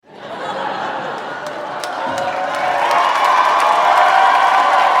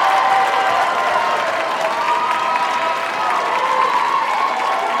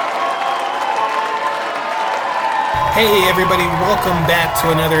Hey everybody, welcome back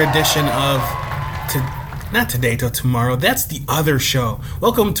to another edition of Not Today Till Tomorrow. That's the other show.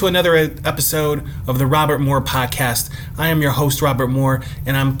 Welcome to another episode of the Robert Moore Podcast. I am your host, Robert Moore,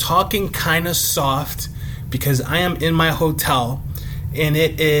 and I'm talking kind of soft because I am in my hotel, and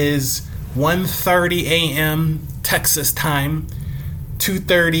it is 1:30 a.m. Texas time,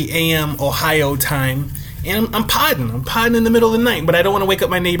 2:30 a.m. Ohio time, and I'm podding. I'm podding in the middle of the night, but I don't want to wake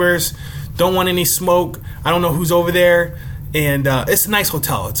up my neighbors. Don't want any smoke. I don't know who's over there. And it's a nice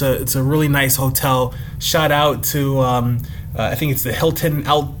hotel. It's a really nice hotel. Shout out to, I think it's the Hilton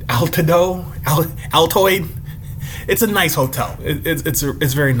Altoid. It's a nice hotel.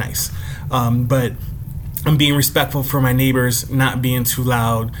 It's very nice. But I'm being respectful for my neighbors, not being too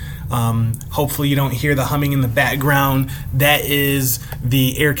loud. Hopefully you don't hear the humming in the background. That is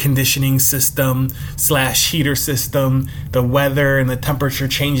the air conditioning system / heater system. The weather and the temperature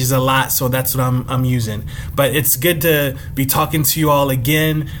changes a lot, so that's what I'm using. But it's good to be talking to you all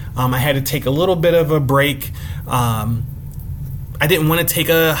again. I had to take a little bit of a break. I didn't want to take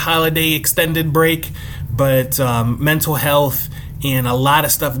a holiday extended break, but mental health and a lot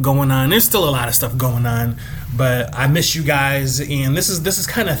of stuff going on. There's still a lot of stuff going on, but I miss you guys, and this is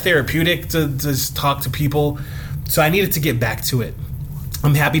kind of therapeutic to just talk to people. So I needed to get back to it.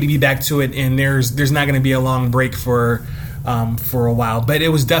 I'm happy to be back to it, and there's not going to be a long break for a while, but it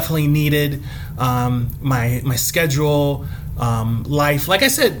was definitely needed. My schedule, life. Like I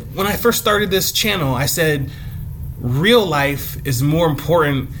said, when I first started this channel, I said real life is more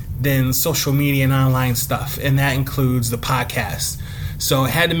important than social media and online stuff, and that includes the podcast. So I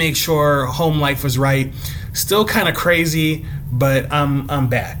had to make sure home life was right. Still kind of crazy, but I'm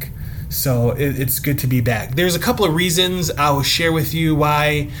back. So it's good to be back. There's a couple of reasons I will share with you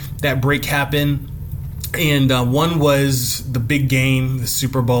why that break happened, and one was the big game, the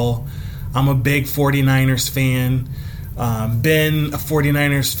Super Bowl. I'm a big 49ers fan. Been a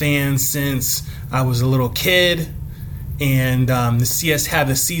 49ers fan since I was a little kid. And to see us have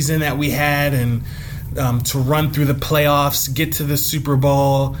the season that we had, and to run through the playoffs, get to the Super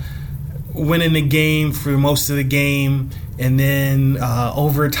Bowl, winning the game for most of the game, and then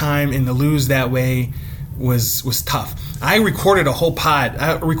overtime and to lose that way was tough. I recorded a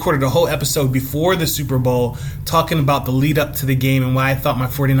whole episode before the Super Bowl talking about the lead up to the game and why I thought my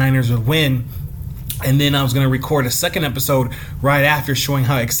 49ers would win. And then I was going to record a second episode right after showing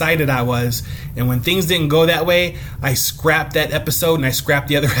how excited I was. And when things didn't go that way, I scrapped that episode and I scrapped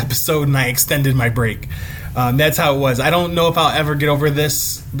the other episode and I extended my break. That's how it was. I don't know if I'll ever get over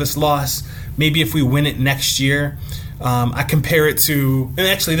this loss. Maybe if we win it next year. I compare it to, and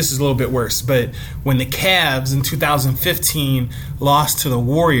actually this is a little bit worse, but when the Cavs in 2015 lost to the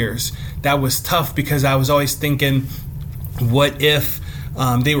Warriors, that was tough because I was always thinking, what if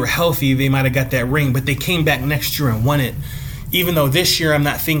they were healthy, they might have got that ring, but they came back next year and won it. Even though this year I'm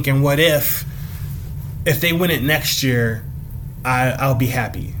not thinking, what if they win it next year, I'll be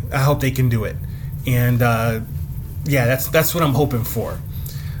happy. I hope they can do it. And that's what I'm hoping for.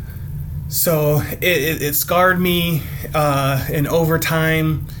 So it scarred me in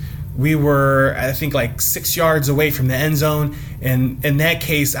overtime. We were, I think, like 6 yards away from the end zone. And in that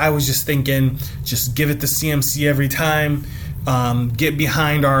case, I was just thinking, just give it to CMC every time. Get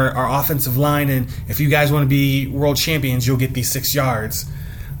behind our offensive line, and if you guys want to be world champions, you'll get these 6 yards.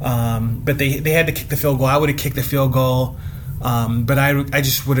 But they had to kick the field goal. I would have kicked the field goal, but I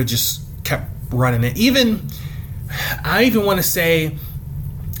just would have just kept running it. I even want to say,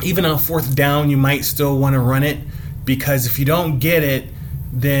 even on fourth down, you might still want to run it, because if you don't get it,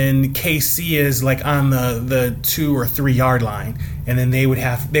 then KC is like on the 2 or 3 yard line, and then they would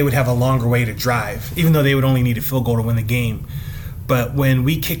have a longer way to drive, even though they would only need a field goal to win the game. But when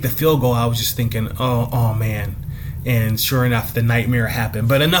we kicked the field goal, I was just thinking, oh man. And sure enough, the nightmare happened.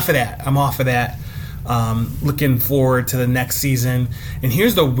 But enough of that. I'm off of that. Looking forward to the next season. And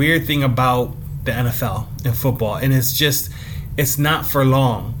here's the weird thing about the NFL and football, and it's not for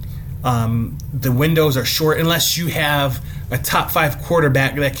long. The windows are short unless you have a top 5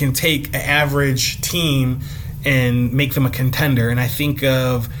 quarterback that can take an average team and make them a contender. And I think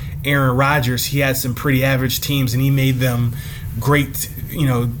of Aaron Rodgers. He had some pretty average teams, and he made them great,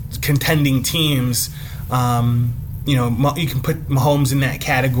 contending teams. You can put Mahomes in that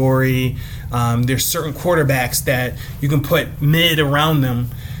category. There's certain quarterbacks that you can put mid around them,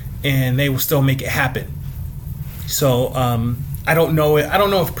 and they will still make it happen. So I don't know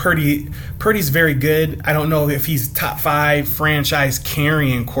if Purdy's very good. I don't know if he's top 5 franchise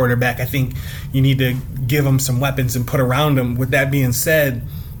carrying quarterback. I think you need to give him some weapons and put around him. With that being said,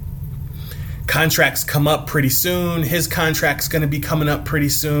 contracts come up pretty soon. His contract's going to be coming up pretty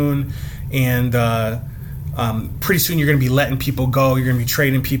soon, and pretty soon you're going to be letting people go. You're going to be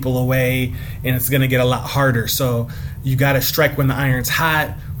trading people away, and it's going to get a lot harder. So you got to strike when the iron's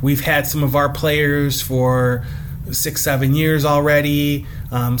hot. We've had some of our players for 6-7 years already.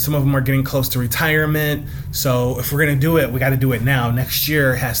 Some of them are getting close to retirement. So if we're going to do it, we got to do it now. Next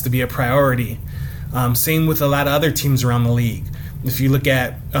year has to be a priority. Same with a lot of other teams around the league. If you look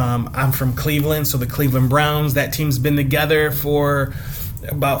at, I'm from Cleveland, so the Cleveland Browns, that team's been together for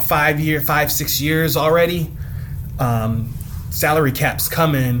about 5-6 years already. Salary cap's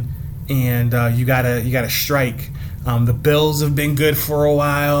coming, and you gotta strike. The Bills have been good for a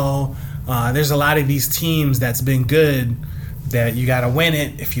while. There's a lot of these teams that's been good that you gotta win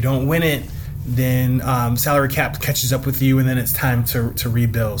it. If you don't win it, then salary cap catches up with you, and then it's time to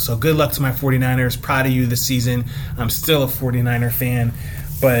rebuild. So good luck to my 49ers. Proud of you this season. I'm still a 49er fan,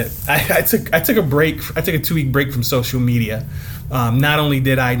 but I took a break. I took a 2-week break from social media. Not only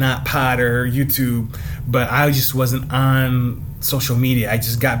did I not pod or YouTube, but I just wasn't on social media. I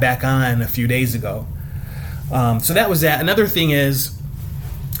just got back on a few days ago. So that was that. Another thing is,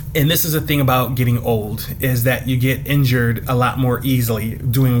 and this is a thing about getting old, is that you get injured a lot more easily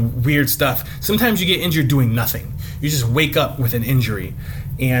doing weird stuff. Sometimes you get injured doing nothing. You just wake up with an injury.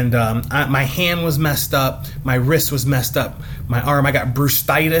 And my hand was messed up. My wrist was messed up. My arm, I got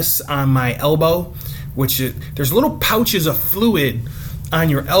bursitis on my elbow, there's little pouches of fluid on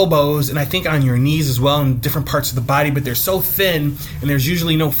your elbows, and I think on your knees as well, in different parts of the body, but they're so thin and there's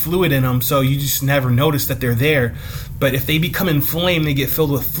usually no fluid in them, so you just never notice that they're there. But if they become inflamed, they get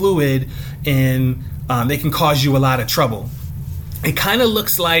filled with fluid, and they can cause you a lot of trouble. It kind of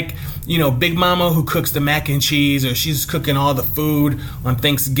looks like, Big Mama who cooks the mac and cheese, or she's cooking all the food on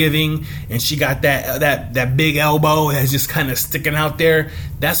Thanksgiving, and she got that big elbow that's just kind of sticking out there.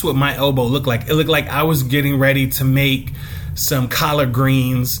 That's what my elbow looked like. It looked like I was getting ready to make some collard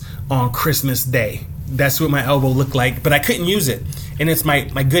greens on Christmas Day. That's what my elbow looked like, but I couldn't use it. And it's my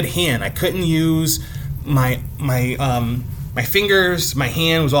good hand. I couldn't use my fingers. My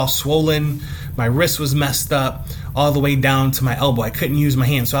hand was all swollen. My wrist was messed up all the way down to my elbow. I couldn't use my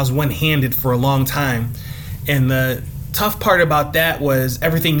hand, so I was one-handed for a long time. And the tough part about that was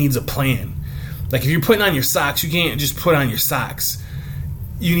everything needs a plan. Like if you're putting on your socks, you can't just put on your socks.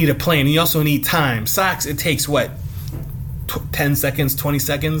 You need a plan. You also need time. Socks, it takes 10 seconds, 20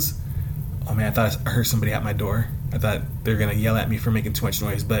 seconds. Oh man, I thought I heard somebody at my door. I thought they were going to yell at me for making too much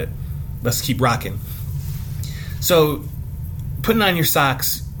noise, but let's keep rocking. So putting on your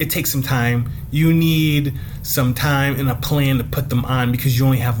socks, it takes some time. You need some time and a plan to put them on because you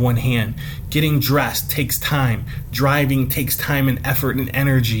only have one hand. Getting dressed takes time. Driving takes time and effort and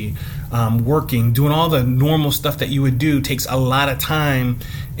energy. Working, doing all the normal stuff that you would do takes a lot of time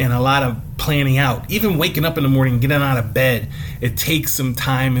and a lot of planning out. Even waking up in the morning, getting out of bed, it takes some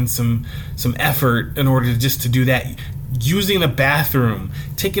time and some effort in order to do that. Using the bathroom,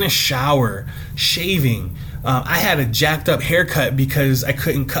 taking a shower, shaving. I had a jacked up haircut because I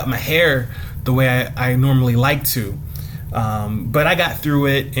couldn't cut my hair the way I normally like to. But I got through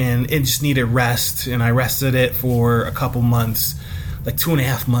it, and it just needed rest, and I rested it for a couple months, like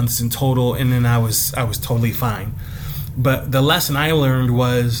 2.5 months in total, and then I was totally fine. But the lesson I learned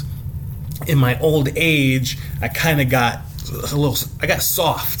was, in my old age, I kind of got I got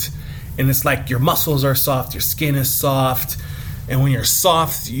soft, and it's like your muscles are soft, your skin is soft, and when you're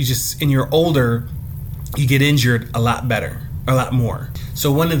soft, and you're older, you get injured a lot more.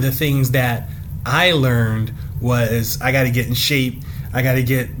 So one of the things that I learned was I got to get in shape. I got to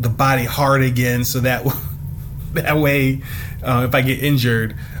get the body hard again, so that way, if I get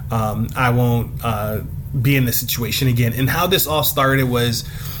injured, I won't be in this situation again. And how this all started was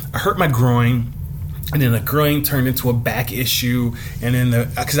I hurt my groin, and then the groin turned into a back issue, and then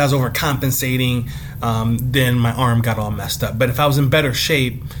because I was overcompensating, then my arm got all messed up. But if I was in better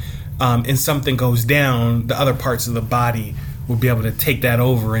shape, and something goes down, the other parts of the body will be able to take that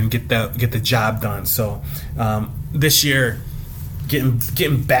over and get the job done. So this year,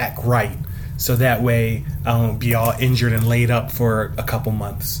 getting back right, so that way I won't be all injured and laid up for a couple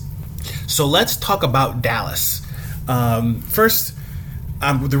months. So let's talk about Dallas. First,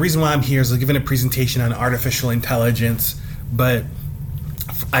 the reason why I'm here is giving a presentation on artificial intelligence, but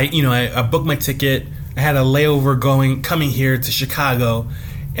I booked my ticket. I had a layover coming here to Chicago.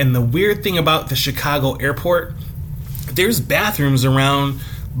 And the weird thing about the Chicago airport, there's bathrooms around,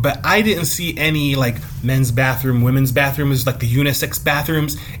 but I didn't see any like men's bathroom, women's bathroom. It was like the unisex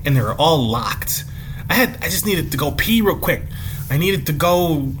bathrooms, and they were all locked. I just needed to go pee real quick. I needed to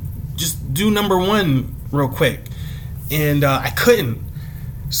go just do number one real quick, and I couldn't.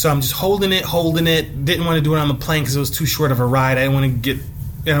 So I'm just holding it. Didn't want to do it on the plane because it was too short of a ride. I don't want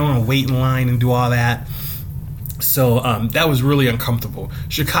to wait in line and do all that. So that was really uncomfortable.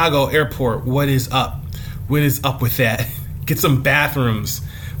 Chicago airport, what is up? What is up with that? Get some bathrooms,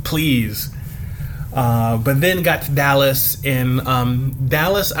 please. But then got to Dallas, and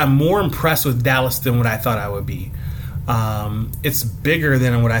Dallas, I'm more impressed with Dallas than what I thought I would be. It's bigger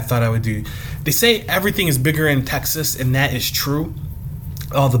than what I thought I would do. They say everything is bigger in Texas, and that is true.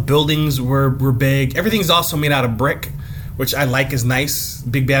 All the buildings were big. Everything's also made out of brick, which I like, is nice.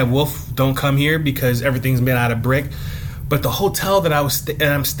 Big Bad Wolf, don't come here because everything's made out of brick. But the hotel that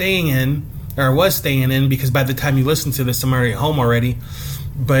I'm staying in, or was staying in, because by the time you listen to this, I'm already home already.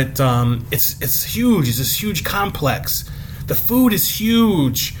 But it's huge. It's this huge complex. The food is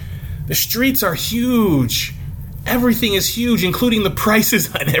huge. The streets are huge. Everything is huge, including the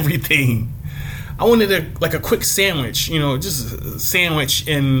prices on everything. I wanted a quick sandwich, just a sandwich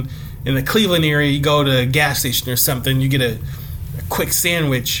in the Cleveland area. You go to a gas station or something, you get a quick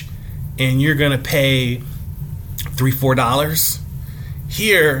sandwich, and you're gonna pay $3-4.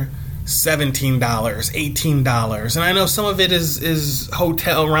 Here, $17, $18, and I know some of it is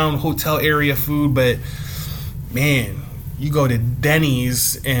hotel area food, but man, you go to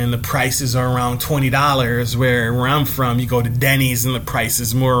Denny's and the prices are around $20. Where I'm from, you go to Denny's and the price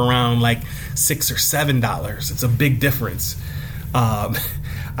is more around like $6 or $7. It's a big difference.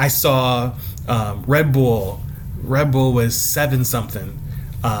 I saw Red Bull. Red Bull was $7 something.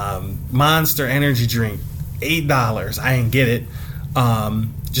 Monster energy drink, $8. I didn't get it.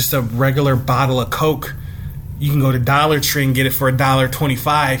 Just a regular bottle of Coke, you can go to Dollar Tree and get it for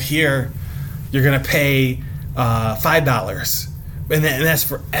 $1.25. Here, you're gonna pay $5, and that's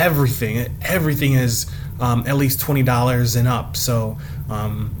for everything. Everything is at least $20 and up. So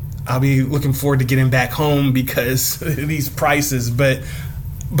I'll be looking forward to getting back home because of these prices. But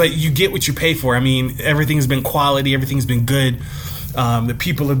you get what you pay for. I mean, everything's been quality. Everything's been good. The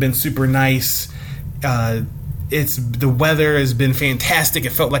people have been super nice. The weather has been fantastic.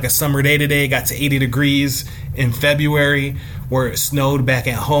 It felt like a summer day today. It got to 80 degrees in February, where it snowed back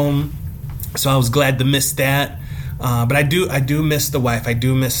at home. So I was glad to miss that. But I do miss the wife. I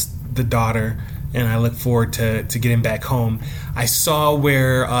do miss the daughter, and I look forward to getting back home. I saw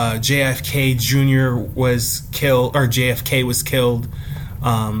where JFK Jr. was killed, or JFK was killed.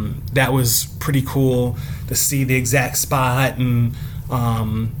 That was pretty cool to see the exact spot, and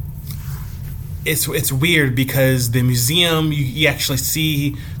it's weird because the museum, you actually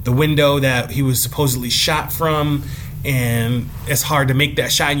see the window that he was supposedly shot from, and it's hard to make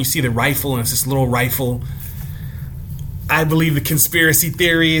that shot, and you see the rifle, and it's this little rifle. I believe the conspiracy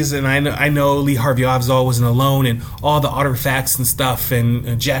theories, and I know Lee Harvey Oswald wasn't alone, and all the artifacts and stuff,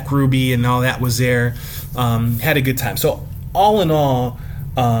 and Jack Ruby and all that was there. Had a good time. So all in all,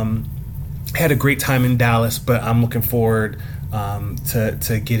 had a great time in Dallas, but I'm looking forward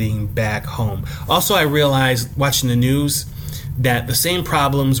to getting back home. Also, I realized watching the news that the same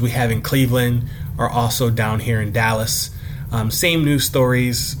problems we have in Cleveland are also down here in Dallas. Same news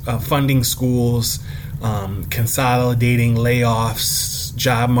stories, funding schools, consolidating layoffs,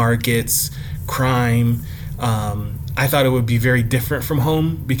 job markets, crime. I thought it would be very different from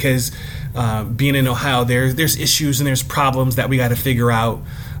home because being in Ohio, there's issues and there's problems that we got to figure out.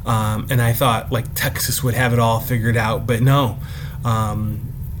 And I thought like Texas would have it all figured out, but no,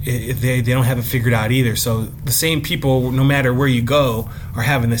 they don't have it figured out either. So the same people, no matter where you go, are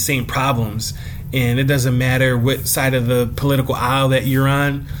having the same problems, and it doesn't matter what side of the political aisle that you're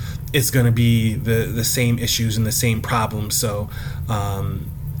on, it's going to be the same issues and the same problems. So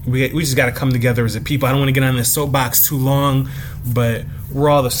we just got to come together as a people. I don't want to get on this soapbox too long, but we're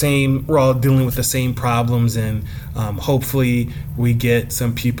all the same. We're all dealing with the same problems, and hopefully we get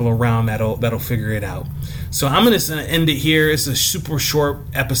some people around that'll figure it out. So I'm going to end it here. It's a super short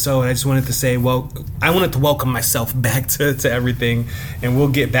episode. I just wanted to say, I wanted to welcome myself back to everything, and we'll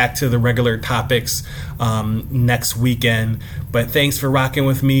get back to the regular topics next weekend. But thanks for rocking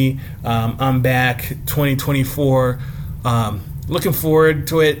with me. I'm back 2024. Looking forward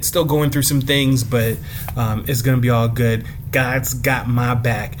to it. Still going through some things, but it's going to be all good. God's got my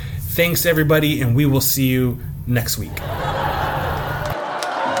back. Thanks, everybody, and we will see you next week.